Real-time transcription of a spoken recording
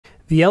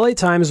The LA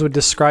Times would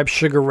describe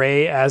Sugar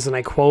Ray as, and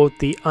I quote,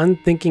 the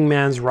unthinking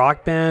man's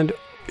rock band.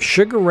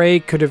 Sugar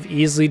Ray could have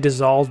easily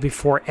dissolved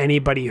before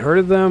anybody heard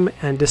of them,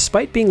 and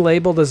despite being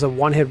labeled as a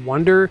one-hit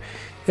wonder,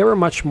 they were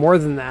much more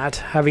than that,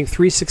 having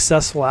 3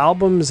 successful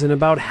albums and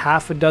about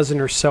half a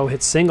dozen or so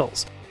hit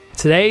singles.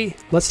 Today,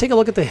 let's take a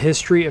look at the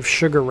history of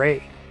Sugar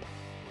Ray.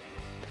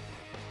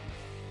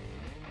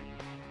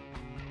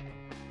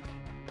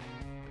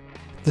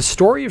 The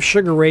story of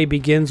Sugar Ray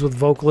begins with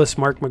vocalist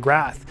Mark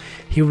McGrath.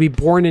 He would be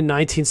born in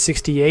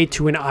 1968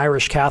 to an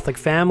Irish Catholic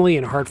family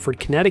in Hartford,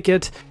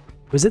 Connecticut.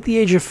 It was at the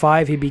age of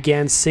 5 he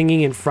began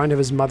singing in front of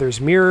his mother's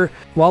mirror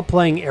while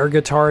playing air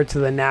guitar to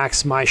the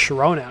Knack's My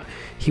Sharona.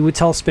 He would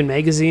tell Spin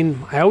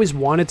magazine, "I always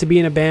wanted to be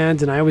in a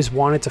band and I always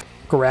wanted to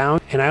f*** around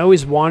and I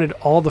always wanted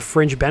all the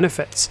fringe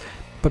benefits."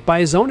 But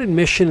by his own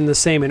admission in the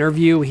same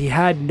interview, he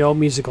had no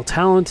musical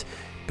talent,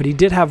 but he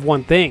did have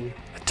one thing,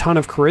 a ton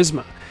of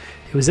charisma.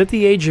 It was at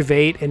the age of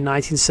 8 in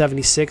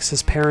 1976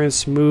 his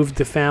parents moved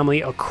the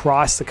family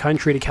across the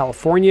country to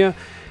California,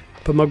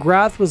 but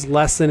McGrath was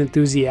less than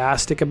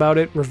enthusiastic about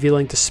it,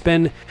 revealing to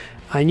Spin,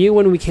 "I knew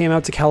when we came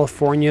out to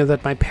California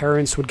that my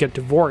parents would get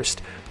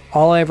divorced.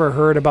 All I ever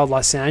heard about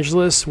Los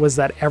Angeles was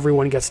that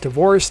everyone gets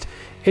divorced.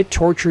 It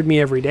tortured me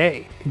every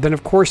day. Then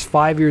of course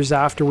 5 years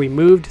after we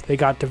moved, they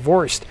got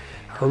divorced.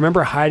 I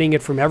remember hiding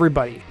it from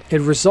everybody." It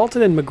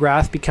resulted in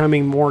McGrath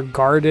becoming more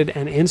guarded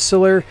and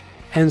insular,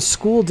 and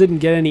school didn't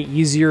get any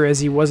easier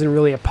as he wasn't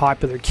really a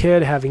popular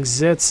kid, having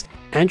zits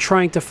and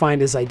trying to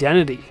find his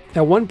identity.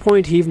 At one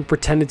point he even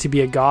pretended to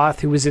be a goth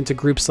who was into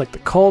groups like The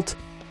Cult,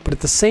 but at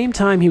the same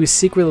time he was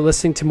secretly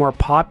listening to more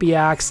poppy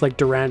acts like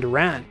Duran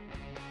Duran.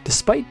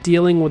 Despite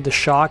dealing with the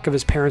shock of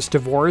his parents'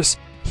 divorce,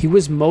 he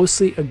was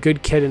mostly a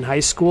good kid in high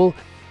school,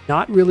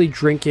 not really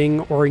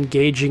drinking or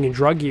engaging in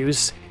drug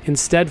use,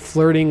 instead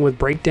flirting with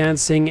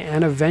breakdancing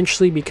and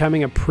eventually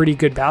becoming a pretty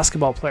good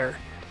basketball player.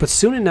 But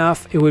soon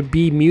enough, it would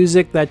be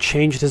music that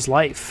changed his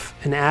life.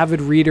 An avid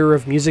reader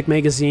of music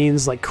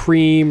magazines like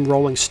Creem,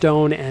 Rolling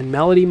Stone, and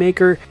Melody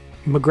Maker,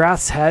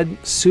 McGrath's head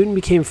soon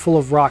became full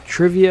of rock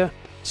trivia,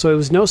 so it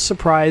was no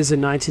surprise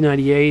in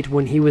 1998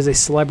 when he was a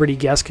celebrity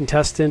guest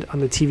contestant on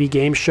the TV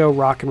game show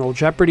Rock Roll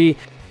Jeopardy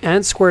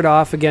and squared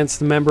off against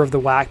the member of the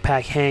Whack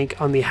Pack Hank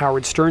on the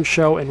Howard Stern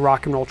Show and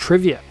Rock and Roll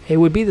Trivia. It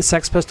would be the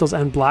Sex Pistols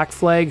and Black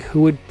Flag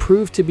who would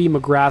prove to be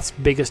McGrath's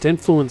biggest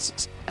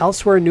influences.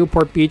 Elsewhere in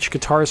Newport Beach,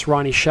 guitarist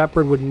Ronnie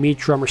Shepherd would meet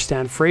drummer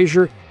Stan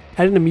Frazier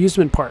at an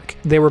amusement park.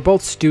 They were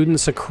both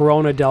students at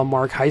Corona Del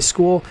Mar High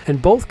School, and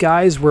both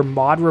guys were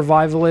mod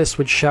revivalists,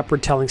 with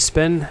Shepherd telling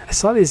Spin, "I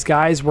saw these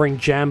guys wearing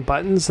jam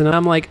buttons and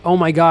I'm like, oh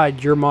my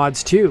god, you're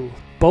mods too."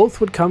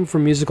 Both would come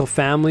from musical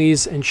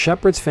families, and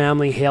Shepherd's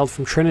family hailed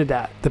from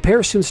Trinidad. The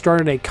pair soon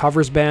started a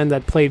covers band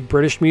that played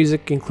British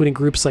music, including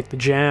groups like The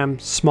Jam,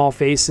 Small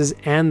Faces,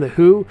 and The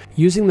Who,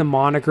 using the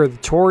moniker The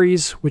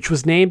Tories, which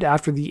was named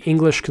after the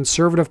English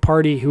Conservative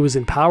Party who was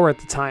in power at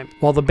the time.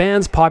 While the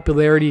band's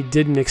popularity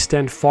didn't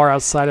extend far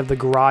outside of the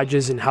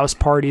garages and house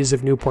parties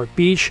of Newport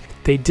Beach,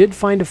 they did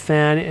find a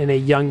fan in a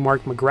young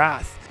Mark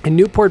McGrath. In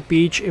Newport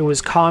Beach, it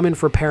was common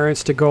for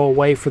parents to go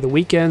away for the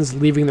weekends,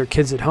 leaving their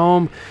kids at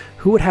home,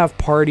 who would have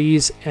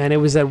parties, and it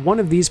was at one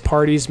of these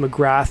parties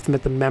McGrath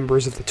met the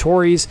members of the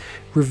Tories,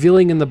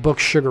 revealing in the book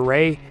Sugar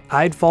Ray,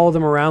 "I'd follow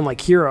them around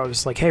like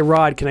heroes, like, hey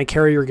Rod, can I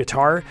carry your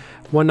guitar?"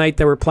 One night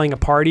they were playing a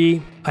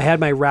party, I had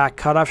my rack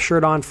cutoff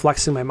shirt on,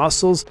 flexing my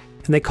muscles,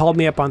 and they called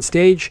me up on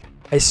stage.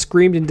 I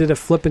screamed and did a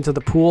flip into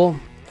the pool,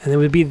 and it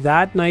would be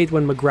that night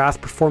when McGrath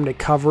performed a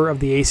cover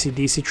of the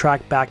AC/DC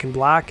track Back in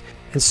Black.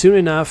 And soon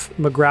enough,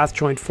 McGrath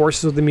joined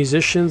forces with the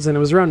musicians, and it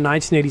was around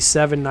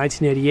 1987,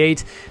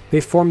 1988, they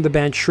formed the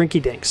band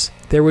Shrinky Dinks.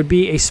 There would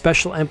be a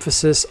special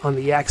emphasis on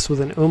the X with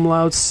an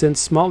umlaut,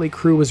 since Motley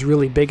Crue was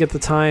really big at the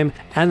time,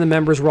 and the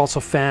members were also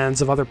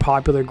fans of other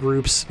popular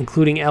groups,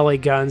 including LA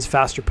Guns,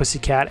 Faster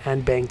Pussycat,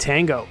 and Bang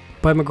Tango.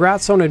 By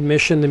McGrath's own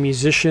admission, the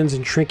musicians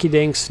in Shrinky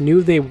Dinks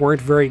knew they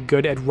weren't very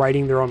good at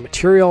writing their own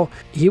material.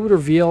 He would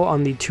reveal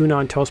on the Tuna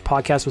on Toast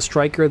podcast with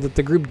Stryker that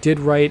the group did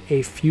write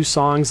a few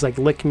songs like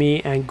Lick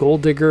Me and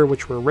Gold Digger,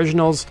 which were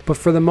originals, but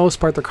for the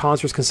most part their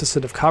concerts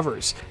consisted of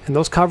covers. And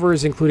those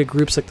covers included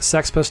groups like the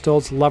Sex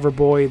Pistols,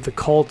 Loverboy, The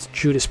Cult,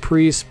 Judas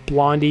Priest,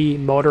 Blondie,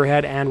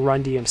 Motorhead, and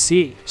Run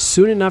DMC.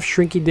 Soon enough,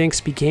 Shrinky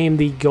Dinks became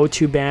the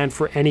go-to band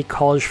for any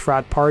college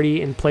frat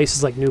party in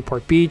places like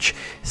Newport Beach,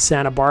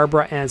 Santa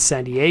Barbara, and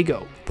San Diego.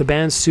 The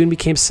band soon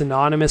became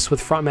synonymous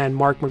with frontman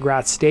Mark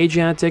McGrath's stage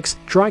antics,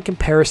 drawing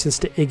comparisons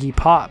to Iggy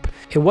Pop.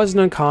 It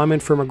wasn't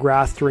uncommon for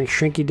McGrath during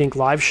Shrinky Dink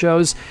live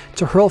shows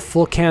to hurl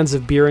full cans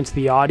of beer into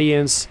the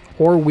audience,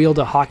 or wield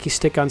a hockey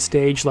stick on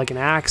stage like an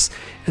axe,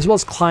 as well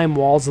as climb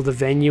walls of the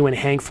venue and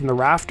hang from the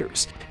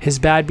rafters. His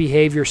bad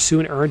behavior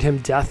soon earned him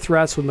death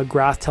threats, with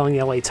McGrath telling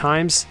the LA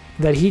Times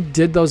that he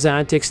did those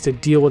antics to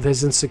deal with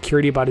his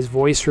insecurity about his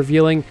voice,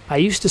 revealing, "I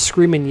used to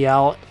scream and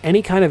yell,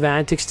 any kind of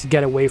antics to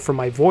get away from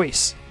my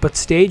voice." But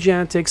stage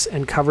antics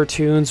and cover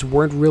tunes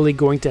weren't really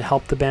going to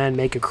help the band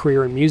make a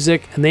career in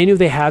music, and they knew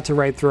they had to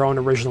write their own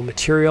original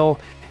material.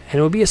 and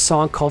it would be a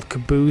song called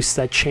Caboose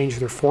that changed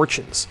their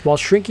fortunes. While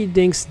Shrinky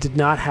Dinks did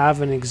not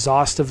have an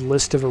exhaustive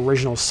list of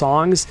original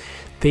songs,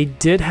 they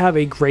did have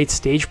a great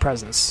stage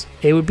presence.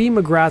 It would be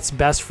McGrath's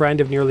best friend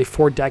of nearly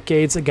 4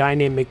 decades, a guy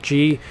named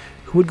McG,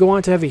 who would go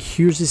on to have a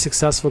hugely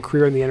successful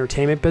career in the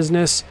entertainment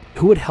business,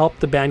 who would help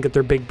the band get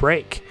their big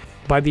break.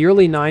 By the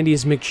early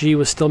 90s, McG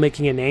was still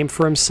making a name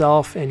for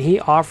himself, and he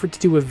offered to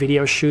do a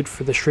video shoot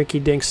for the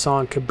Shrinky Dinks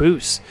song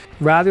Caboose.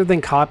 Rather than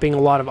copying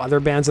a lot of other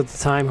bands at the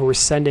time who were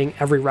sending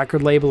every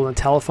record label in a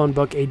telephone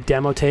book a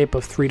demo tape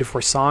of 3 to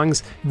 4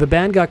 songs, the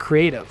band got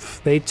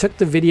creative. They took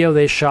the video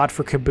they shot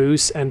for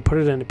Caboose and put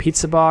it in a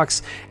pizza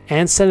box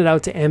and sent it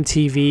out to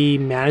MTV,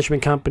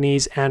 management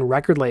companies, and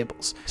record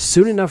labels.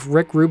 Soon enough,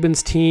 Rick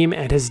Rubin's team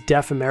and his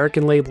Deaf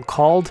American label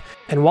called,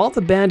 and while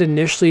the band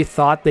initially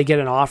thought they'd get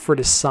an offer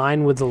to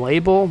sign with the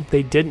label,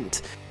 they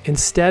didn't.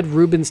 Instead,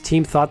 Rubin's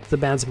team thought that the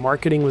band's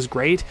marketing was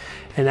great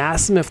and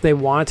asked them if they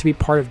wanted to be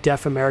part of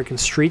Deaf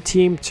American's street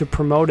team to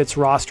promote its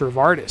roster of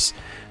artists.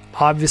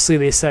 Obviously,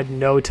 they said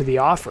no to the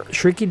offer.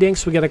 Shrinky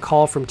Dinks would get a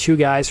call from 2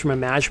 guys from a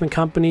management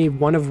company,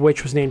 one of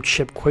which was named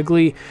Chip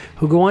Quigley,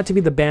 who go on to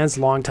be the band's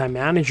longtime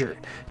manager.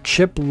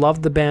 Chip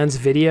loved the band's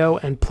video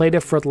and played it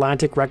for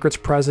Atlantic Records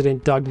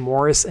president Doug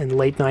Morris in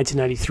late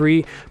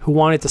 1993, who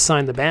wanted to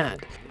sign the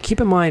band.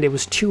 Keep in mind, it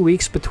was 2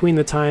 weeks between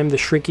the time the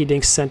Shrinky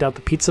Dinks sent out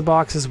the pizza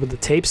boxes with the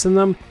tapes in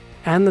them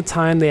and the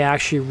time they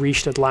actually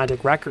reached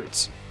Atlantic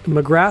Records.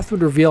 McGrath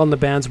would reveal on the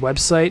band's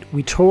website,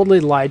 "We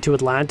totally lied to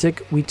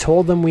Atlantic. We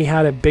told them we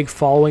had a big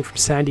following from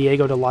San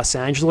Diego to Los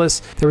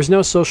Angeles. There was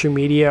no social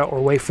media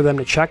or way for them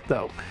to check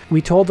though. We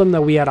told them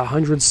that we had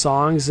 100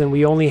 songs and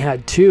we only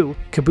had 2.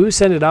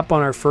 Caboose ended up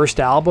on our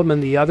first album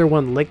and the other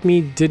one, Lick Me,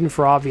 didn't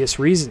for obvious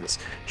reasons."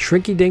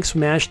 Shrinky Dinks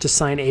managed to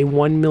sign a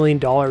 $1 million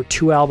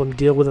 2-album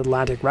deal with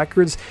Atlantic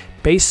Records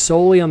based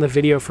solely on the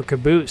video for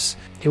Caboose.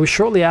 It was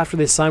shortly after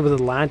they signed with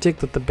Atlantic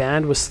that the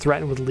band was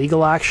threatened with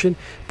legal action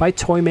by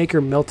toy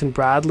maker Milton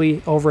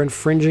Bradley over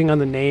infringing on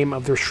the name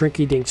of their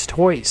Shrinky Dinks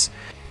toys.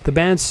 The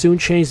band soon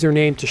changed their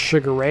name to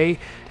Sugar Ray,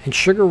 and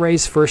Sugar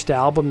Ray's first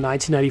album,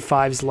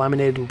 1995's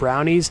Lemonade and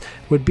Brownies,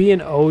 would be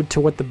an ode to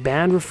what the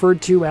band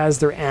referred to as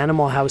their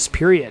Animal House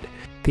period.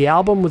 The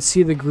album would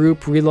see the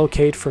group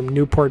relocate from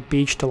Newport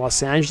Beach to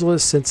Los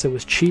Angeles since it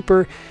was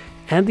cheaper,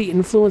 and the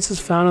influences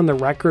found on the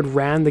record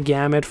ran the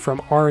gamut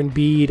from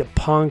R&B to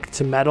punk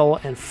to metal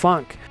and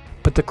funk.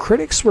 But the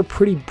critics were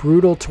pretty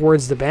brutal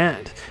towards the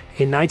band.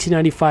 A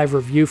 1995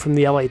 review from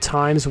the LA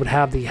Times would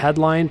have the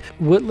headline,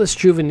 "Witless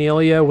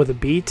Juvenilia with a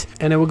Beat,"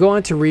 and it would go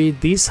on to read,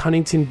 "These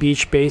Huntington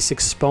Beach-based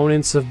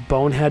exponents of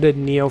boneheaded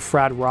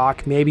neo-frat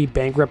rock may be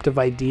bankrupt of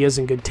ideas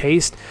and good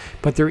taste,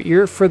 but their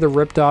ear for the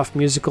ripped-off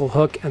musical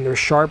hook and their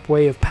sharp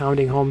way of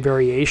pounding home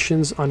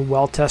variations on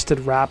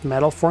well-tested rap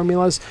metal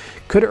formulas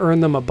could earn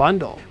them a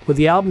bundle." With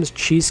the album's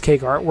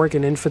cheesecake artwork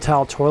and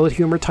infantile toilet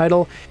humor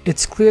title,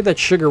 it's clear that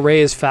Sugar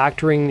Ray is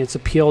factoring its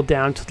appeal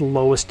down to the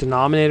lowest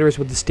denominators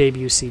with this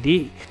debut CD.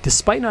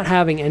 Despite not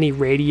having any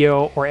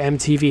radio or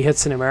MTV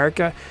hits in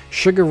America,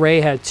 Sugar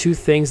Ray had 2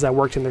 things that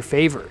worked in their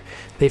favor.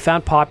 They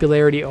found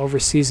popularity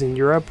overseas in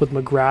Europe, with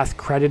McGrath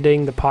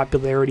crediting the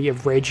popularity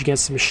of Rage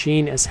Against the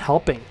Machine as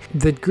helping.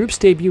 The group's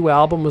debut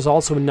album was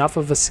also enough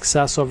of a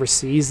success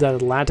overseas that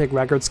Atlantic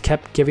Records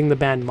kept giving the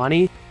band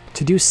money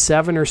to do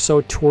 7 or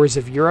so tours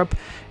of Europe,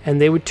 and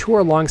they would tour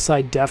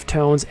alongside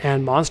Deftones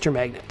and Monster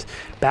Magnet.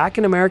 Back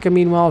in America,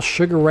 meanwhile,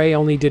 Sugar Ray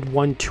only did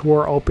 1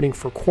 tour opening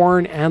for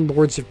Korn and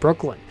Lords of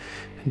Brooklyn.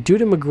 Due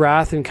to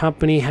McGrath and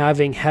company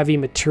having heavy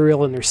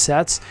material in their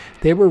sets,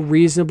 they were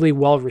reasonably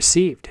well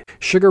received.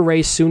 Sugar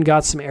Ray soon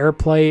got some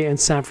airplay in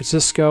San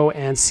Francisco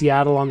and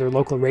Seattle on their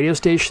local radio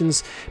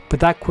stations, but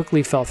that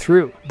quickly fell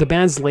through. The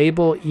band's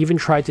label even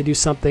tried to do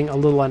something a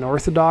little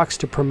unorthodox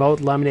to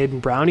promote Lemonade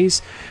and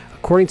Brownies.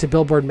 According to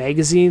Billboard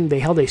magazine, they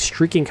held a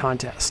streaking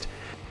contest.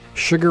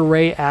 Sugar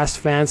Ray asked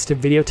fans to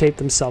videotape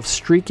themselves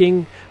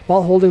streaking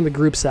while holding the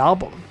group's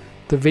album.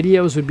 The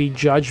videos would be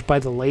judged by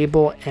the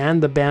label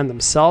and the band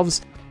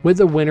themselves, with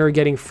the winner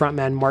getting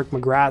frontman Mark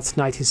McGrath's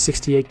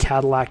 1968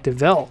 Cadillac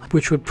DeVille,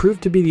 which would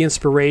prove to be the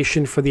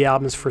inspiration for the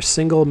album's first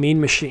single,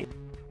 Mean Machine.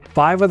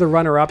 5 of the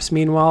runner-ups,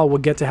 meanwhile,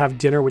 would get to have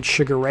dinner with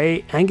Sugar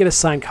Ray and get a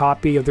signed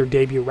copy of their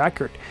debut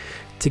record.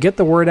 To get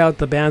the word out,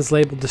 the band's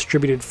label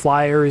distributed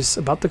flyers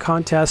about the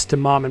contest to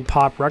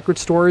mom-and-pop record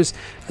stores,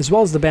 as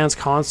well as the band's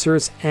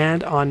concerts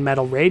and on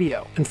metal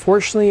radio.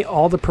 Unfortunately,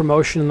 all the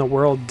promotion in the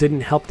world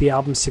didn't help the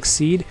album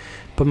succeed,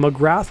 but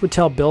McGrath would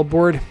tell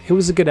Billboard it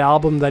was a good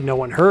album that no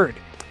one heard.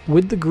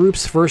 With the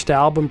group's first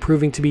album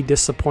proving to be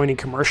disappointing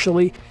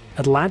commercially,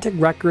 Atlantic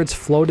Records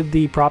floated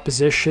the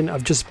proposition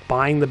of just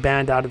buying the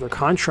band out of their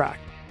contract.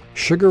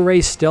 Sugar Ray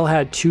still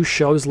had 2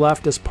 shows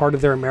left as part of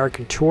their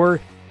American tour,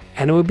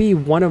 and it would be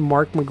one of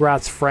Mark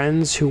McGrath's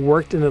friends who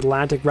worked in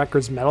Atlantic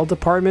Records' metal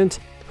department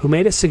who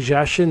made a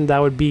suggestion that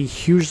would be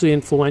hugely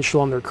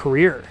influential on their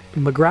career.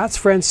 McGrath's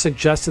friends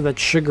suggested that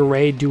Sugar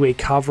Ray do a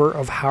cover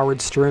of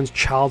Howard Stern's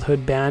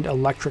childhood band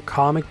Electric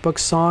Comic Book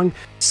song,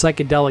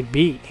 Psychedelic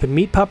Bee. The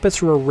Meat Puppets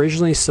were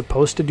originally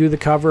supposed to do the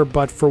cover,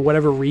 but for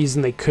whatever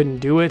reason they couldn't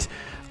do it,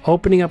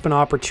 opening up an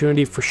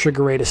opportunity for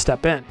Sugar Ray to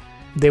step in.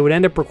 They would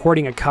end up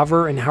recording a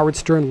cover, and Howard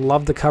Stern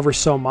loved the cover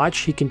so much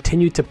he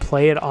continued to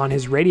play it on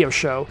his radio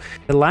show.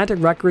 Atlantic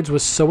Records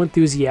was so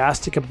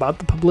enthusiastic about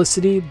the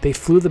publicity, they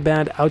flew the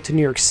band out to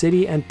New York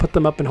City and put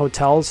them up in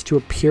hotels to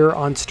appear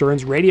on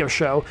Stern's radio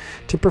show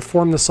to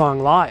perform the song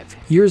live.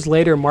 Years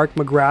later, Mark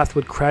McGrath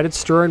would credit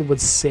Stern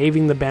with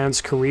saving the band's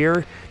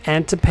career,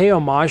 and to pay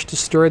homage to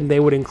Stern,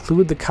 they would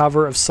include the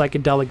cover of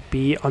Psychedelic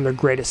B on their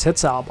Greatest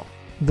Hits album.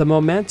 The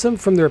momentum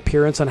from their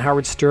appearance on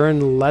Howard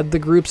Stern led the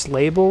group's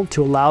label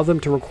to allow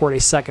them to record a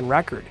second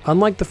record.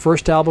 Unlike the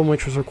first album,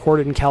 which was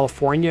recorded in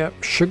California,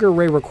 Sugar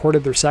Ray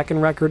recorded their second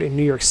record in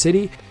New York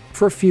City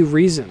for a few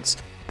reasons.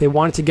 They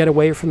wanted to get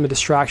away from the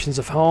distractions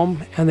of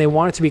home, and they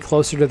wanted to be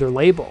closer to their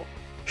label.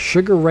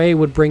 Sugar Ray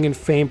would bring in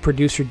famed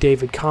producer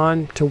David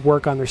Kahn to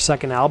work on their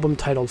second album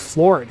titled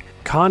Floored.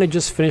 Kahn had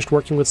just finished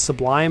working with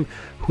Sublime,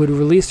 who had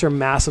released their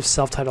massive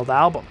self-titled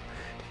album.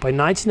 By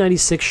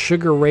 1996,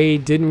 Sugar Ray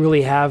didn't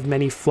really have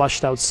many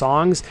fleshed out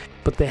songs,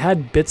 but they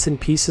had bits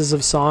and pieces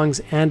of songs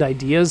and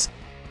ideas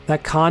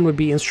that Kahn would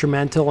be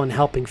instrumental in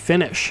helping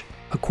finish.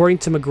 According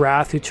to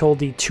McGrath, who told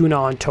the Tuna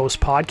on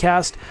Toast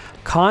podcast,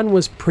 Kahn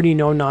was pretty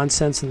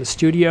no-nonsense in the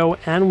studio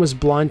and was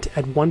blunt,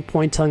 at one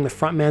point telling the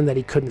frontman that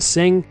he couldn't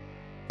sing,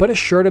 but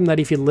assured him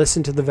that if he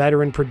listened to the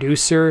veteran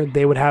producer,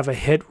 they would have a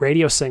hit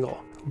radio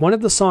single. One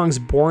of the songs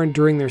born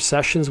during their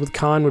sessions with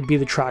Kahn would be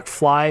the track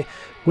Fly,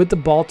 with the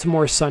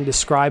Baltimore Sun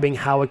describing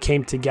how it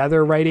came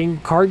together, writing,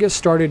 Kargas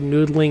started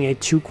noodling a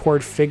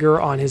 2-chord figure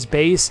on his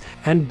bass,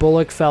 and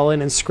Bullock fell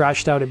in and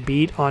scratched out a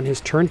beat on his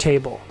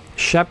turntable.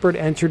 Shepard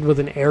entered with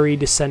an airy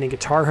descending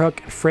guitar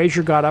hook, and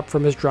Frazier got up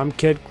from his drum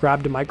kit,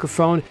 grabbed a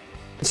microphone,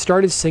 and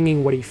started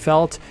singing what he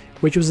felt,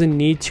 which was a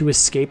need to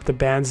escape the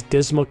band's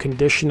dismal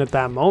condition at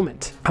that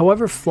moment.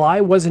 However,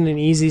 Fly wasn't an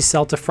easy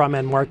sell to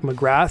frontman Mark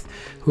McGrath,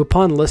 who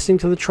upon listening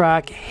to the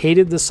track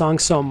hated the song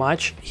so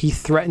much he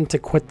threatened to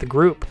quit the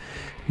group.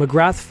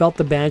 McGrath felt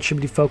the band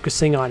should be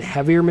focusing on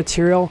heavier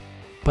material,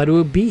 but it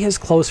would be his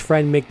close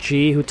friend Mick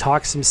G who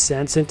talked some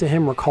sense into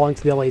him, recalling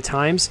to the LA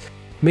Times.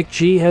 Mick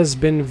G has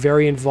been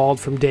very involved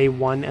from day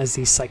one as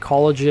the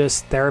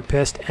psychologist,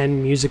 therapist,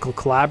 and musical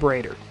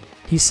collaborator.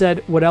 He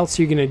said, "What else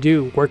are you gonna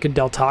do, work at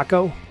Del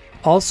Taco?"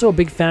 Also a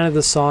big fan of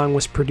the song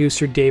was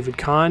producer David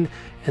Kahn,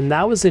 and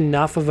that was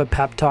enough of a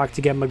pep talk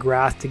to get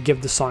McGrath to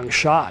give the song a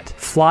shot.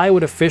 Fly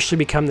would officially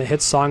become the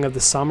hit song of the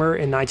summer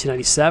in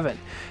 1997,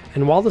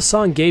 and while the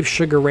song gave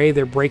Sugar Ray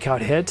their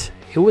breakout hit,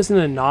 it was an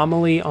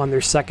anomaly on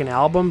their second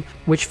album,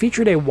 which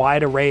featured a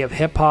wide array of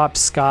hip-hop,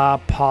 ska,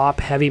 pop,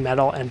 heavy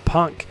metal, and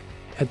punk.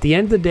 At the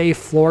end of the day,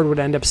 Floored would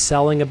end up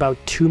selling about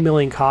 2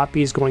 million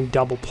copies, going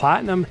double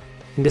platinum,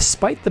 and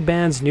despite the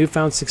band's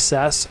newfound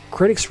success,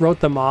 critics wrote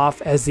them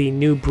off as the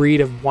new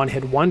breed of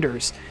one-hit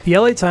wonders. The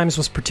LA Times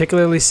was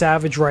particularly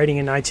savage, writing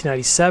in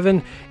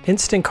 1997,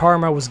 "Instant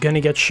karma was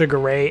gonna get Sugar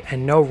Ray,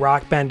 and no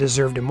rock band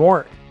deserved it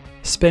more."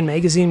 Spin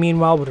magazine,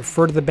 meanwhile, would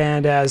refer to the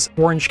band as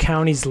Orange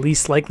County's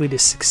least likely to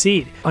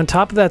succeed. On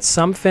top of that,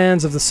 some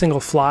fans of the single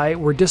Fly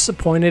were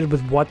disappointed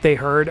with what they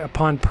heard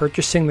upon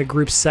purchasing the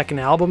group's second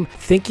album,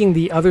 thinking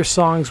the other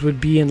songs would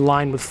be in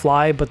line with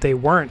Fly, but they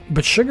weren't.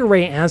 But Sugar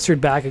Ray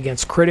answered back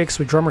against critics,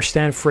 with drummer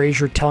Stan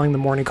Frazier telling the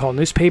Morning Call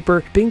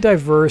newspaper, "Being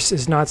diverse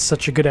is not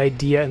such a good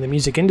idea in the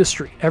music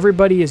industry.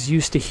 Everybody is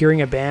used to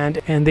hearing a band,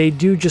 and they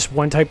do just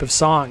one type of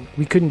song.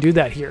 We couldn't do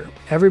that here.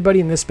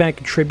 Everybody in this band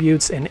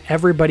contributes, and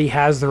everybody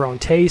has their own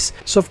taste,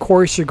 so of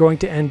course you're going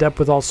to end up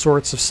with all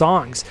sorts of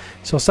songs.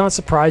 So it's not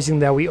surprising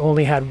that we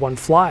only had one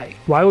Fly.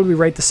 Why would we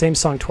write the same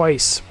song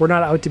twice? We're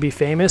not out to be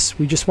famous,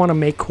 we just want to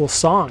make cool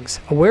songs."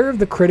 Aware of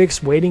the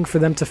critics waiting for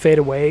them to fade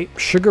away,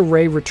 Sugar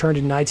Ray returned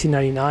in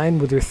 1999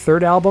 with their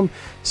third album,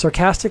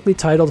 sarcastically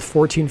titled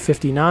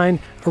 1459,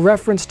 a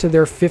reference to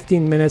their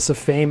 15 minutes of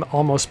fame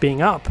almost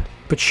being up.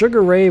 But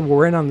Sugar Ray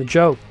were in on the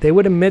joke. They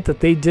would admit that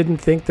they didn't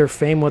think their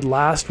fame would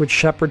last, with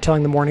Shepard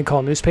telling the Morning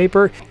Call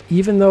newspaper,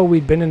 "Even though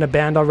we'd been in a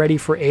band already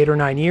for 8 or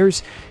 9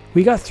 years,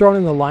 we got thrown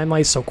in the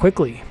limelight so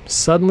quickly.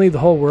 Suddenly the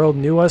whole world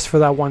knew us for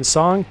that one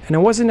song, and it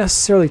wasn't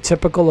necessarily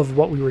typical of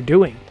what we were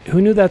doing.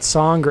 Who knew that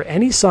song or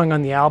any song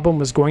on the album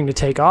was going to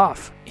take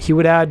off?" He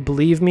would add,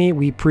 "Believe me,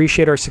 we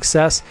appreciate our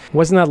success. It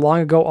wasn't that long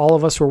ago all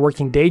of us were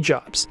working day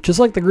jobs." Just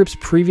like the group's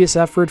previous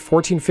effort,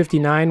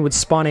 1459 would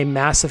spawn a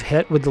massive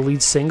hit with the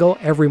lead single,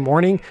 Every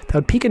Morning, that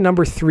would peak at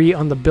number 3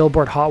 on the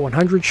Billboard Hot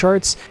 100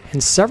 charts,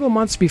 and several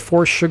months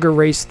before Sugar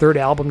Ray's third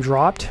album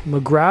dropped,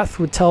 McGrath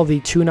would tell the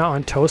Tuna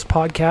on Toast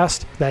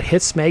podcast that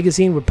Hits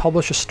magazine would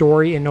publish a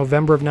story in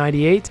November of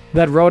 '98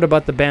 that wrote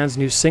about the band's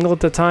new single at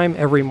the time,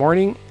 Every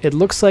Morning. "It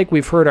looks like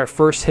we've heard our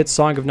first hit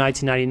song of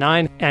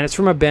 1999, and it's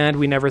from a band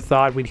we never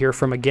thought we'd hear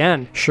from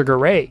again, Sugar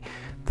Ray."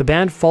 The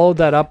band followed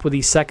that up with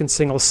the second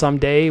single,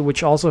 Someday,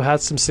 which also had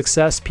some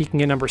success,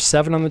 peaking at number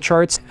 7 on the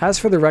charts. As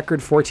for the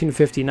record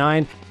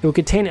 1459, it would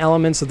contain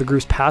elements of the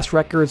group's past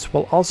records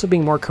while also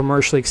being more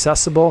commercially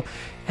accessible,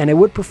 and it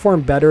would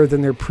perform better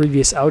than their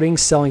previous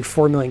outings, selling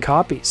 4 million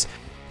copies.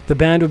 The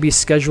band would be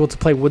scheduled to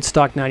play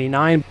Woodstock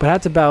 99, but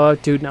had to bow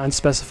out due to an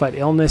unspecified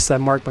illness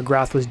that Mark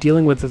McGrath was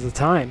dealing with at the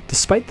time.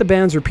 Despite the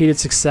band's repeated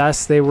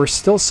success, they were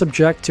still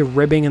subject to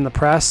ribbing in the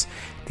press.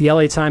 The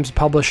LA Times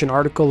published an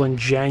article in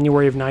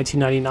January of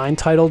 1999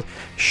 titled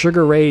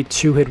Sugar Ray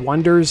Two-Hit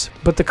Wonders,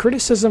 but the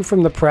criticism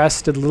from the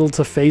press did little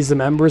to faze the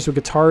members, with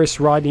guitarist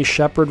Rodney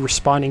Shepherd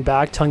responding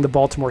back telling the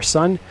Baltimore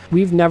Sun,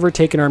 "We've never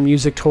taken our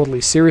music totally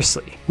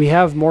seriously. We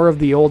have more of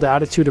the old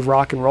attitude of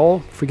rock and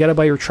roll, forget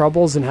about your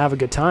troubles and have a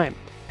good time."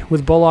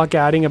 With Bullock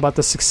adding about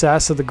the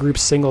success of the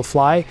group's single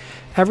Fly,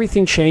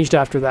 everything changed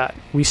after that.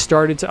 We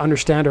started to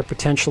understand our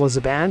potential as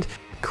a band,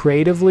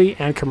 creatively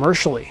and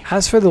commercially.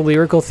 As for the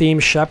lyrical theme,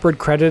 Shepherd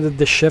credited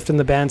the shift in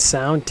the band's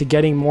sound to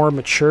getting more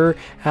mature,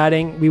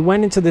 adding, "We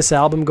went into this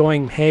album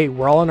going, hey,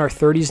 we're all in our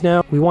 30s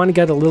now, we want to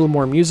get a little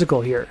more musical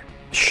here."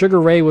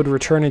 Sugar Ray would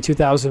return in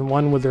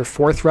 2001 with their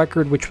fourth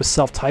record, which was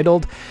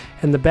self-titled,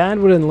 and the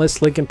band would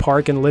enlist Linkin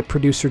Park and lit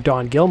producer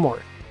Don Gilmore.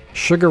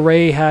 Sugar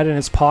Ray had in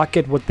his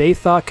pocket what they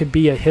thought could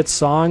be a hit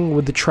song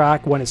with the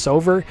track When It's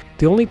Over.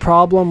 The only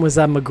problem was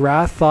that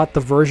McGrath thought the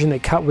version they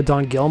cut with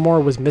Don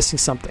Gilmore was missing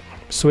something.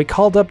 So he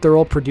called up their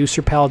old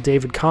producer pal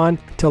David Kahn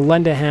to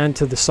lend a hand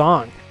to the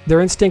song.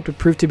 Their instinct would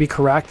prove to be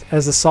correct,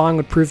 as the song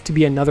would prove to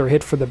be another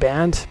hit for the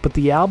band, but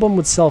the album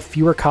would sell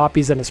fewer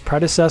copies than its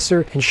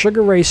predecessor, and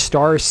Sugar Ray's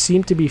stars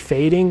seemed to be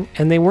fading,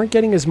 and they weren't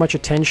getting as much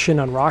attention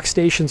on rock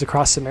stations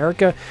across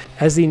America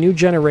as the new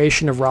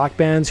generation of rock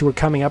bands who were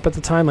coming up at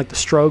the time, like the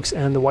Strokes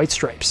and the White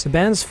Stripes. The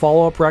band's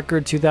follow-up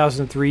record,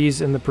 2003's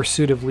In the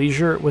Pursuit of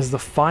Leisure, was the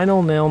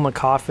final nail in the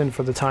coffin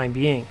for the time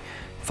being.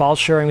 File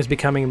sharing was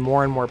becoming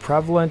more and more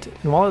prevalent,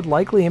 and while it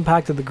likely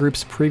impacted the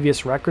group's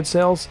previous record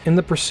sales, In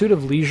the Pursuit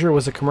of Leisure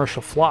was a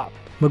commercial flop.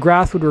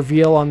 McGrath would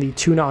reveal on the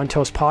Tuna on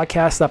Toast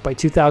podcast that by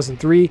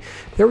 2003,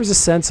 there was a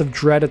sense of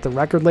dread at the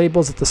record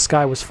labels that the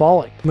sky was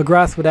falling.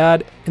 McGrath would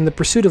add, In the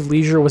Pursuit of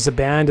Leisure was a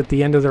band at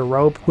the end of their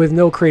rope with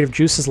no creative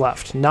juices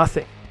left,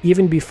 nothing.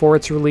 Even before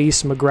its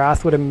release,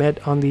 McGrath would admit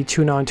on the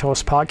Tuna on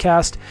Toast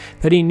podcast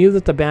that he knew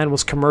that the band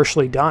was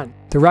commercially done.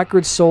 The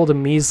record sold a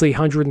measly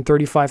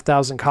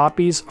 135,000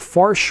 copies,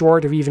 far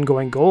short of even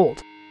going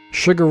gold.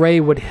 Sugar Ray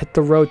would hit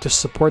the road to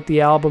support the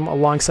album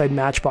alongside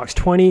Matchbox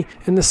 20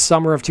 in the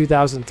summer of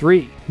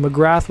 2003.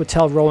 McGrath would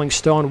tell Rolling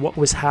Stone what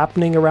was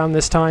happening around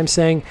this time,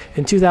 saying,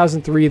 "In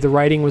 2003, the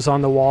writing was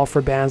on the wall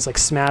for bands like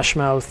Smash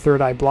Mouth,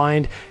 Third Eye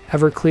Blind,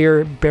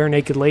 Everclear, Bare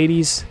Naked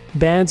Ladies,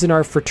 bands in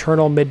our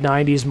fraternal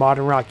mid-90s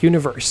modern rock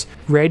universe.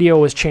 Radio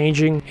was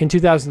changing. In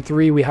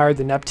 2003, we hired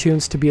the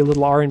Neptunes to be a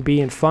little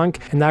R&B and funk,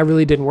 and that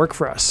really didn't work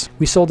for us.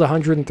 We sold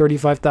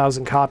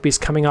 135,000 copies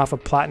coming off a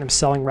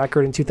platinum-selling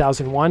record in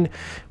 2001.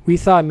 We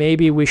thought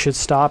maybe we should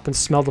stop and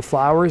smell the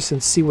flowers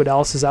and see what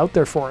else is out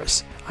there for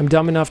us. I'm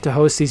dumb enough to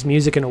host these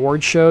music and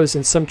award shows,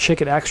 and some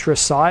chick at Extra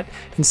saw it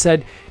and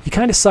said, 'You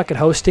kind of suck at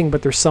hosting,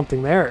 but there's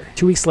something there.'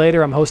 2 weeks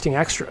later, I'm hosting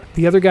Extra.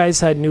 The other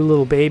guys had new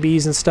little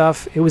babies and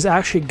stuff. It was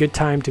actually a good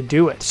time to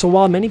do it." So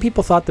while many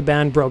people thought the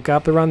band broke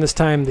up around this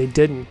time, they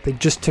didn't. They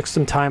just took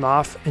some time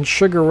off, and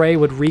Sugar Ray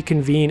would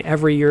reconvene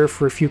every year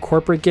for a few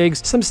corporate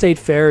gigs, some state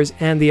fairs,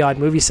 and the odd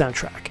movie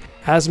soundtrack.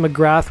 As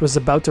McGrath was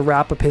about to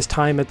wrap up his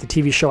time at the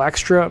TV show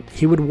Extra,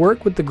 he would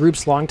work with the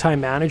group's longtime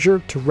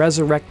manager to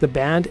resurrect the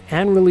band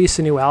and release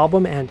a new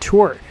album and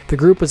tour. The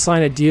group would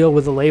sign a deal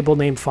with a label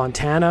named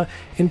Fontana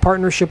in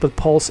partnership with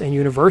Pulse and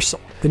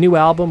Universal. The new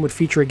album would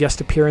feature a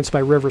guest appearance by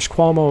Rivers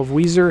Cuomo of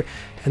Weezer,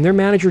 and their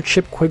manager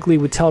Chip Quigley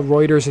would tell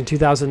Reuters in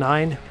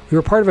 2009, "We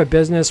were part of a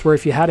business where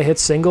if you had a hit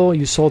single,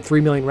 you sold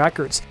 3 million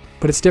records.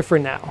 But it's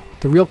different now.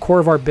 The real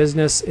core of our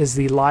business is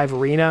the live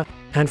arena,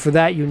 and for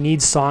that you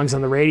need songs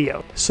on the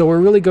radio. So we're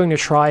really going to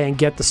try and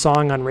get the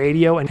song on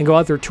radio and go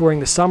out there touring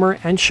the summer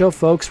and show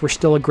folks we're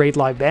still a great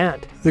live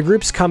band." The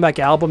group's comeback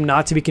album,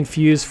 not to be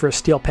confused for a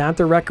Steel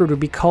Panther record, would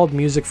be called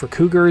Music for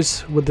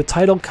Cougars, with the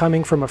title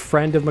coming from a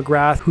friend of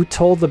McGrath who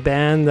told the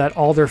band that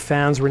all their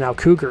fans were now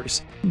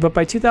Cougars. But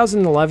by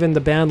 2011, the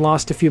band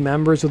lost a few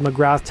members, with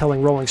McGrath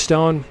telling Rolling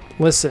Stone,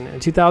 "Listen, in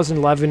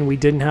 2011 we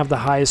didn't have the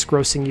highest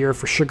grossing year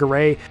for Sugar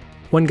Ray.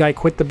 One guy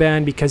quit the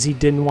band because he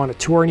didn't want to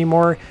tour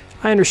anymore.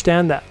 I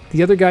understand that.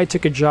 The other guy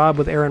took a job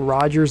with Aaron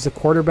Rodgers, the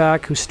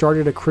quarterback, who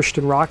started a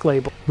Christian rock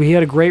label. We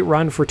had a great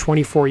run for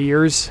 24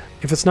 years.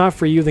 If it's not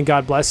for you, then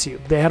God bless you.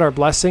 They had our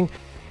blessing,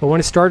 but when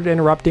it started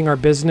interrupting our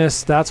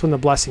business, that's when the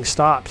blessing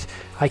stopped.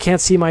 I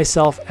can't see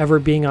myself ever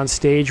being on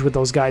stage with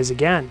those guys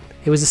again."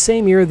 It was the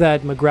same year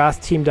that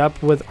McGrath teamed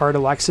up with Art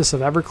Alexis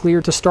of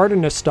Everclear to start a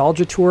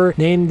nostalgia tour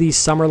named the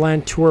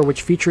Summerland Tour,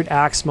 which featured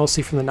acts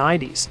mostly from the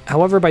 90s.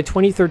 However, by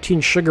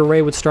 2013, Sugar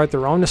Ray would start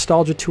their own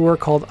nostalgia tour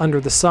called Under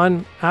the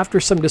Sun, after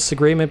some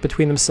disagreement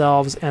between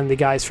themselves and the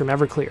guys from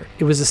Everclear.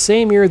 It was the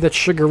same year that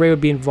Sugar Ray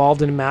would be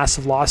involved in a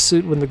massive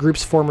lawsuit when the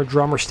group's former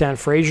drummer Stan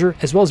Frazier,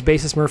 as well as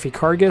bassist Murphy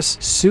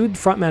Kargas, sued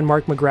frontman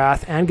Mark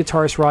McGrath and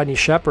guitarist Rodney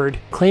Shepherd,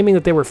 claiming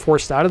that they were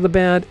forced out of the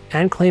band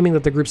and claiming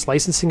that the group's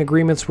licensing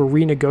agreements were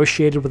renegotiated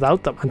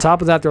without them. On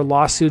top of that, their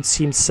lawsuits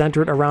seemed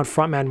centered around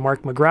frontman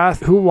Mark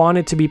McGrath, who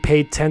wanted to be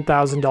paid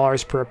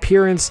 $10,000 per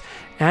appearance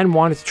and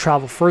wanted to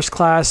travel first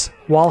class,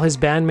 while his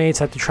bandmates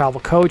had to travel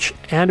coach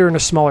and earn a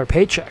smaller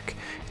paycheck.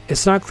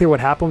 It's not clear what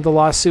happened with the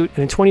lawsuit, and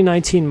in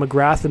 2019,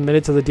 McGrath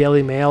admitted to the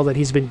Daily Mail that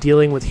he's been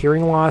dealing with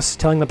hearing loss,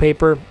 telling the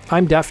paper,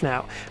 "I'm deaf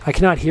now. I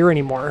cannot hear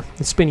anymore.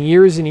 It's been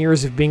years and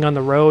years of being on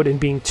the road and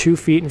being 2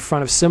 feet in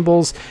front of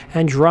cymbals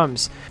and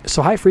drums.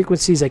 So high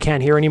frequencies I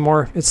can't hear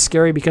anymore. It's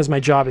scary because my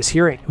job is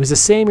hearing." It was the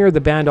same year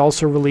the band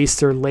also released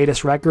their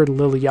latest record,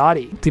 Lil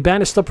Yachty. The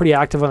band is still pretty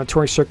active on the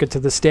touring circuit to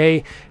this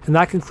day, and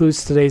that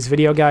concludes today's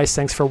video, guys.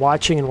 Thanks for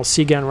watching, and we'll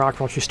see you again on Rock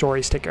Roll True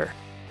Story sticker.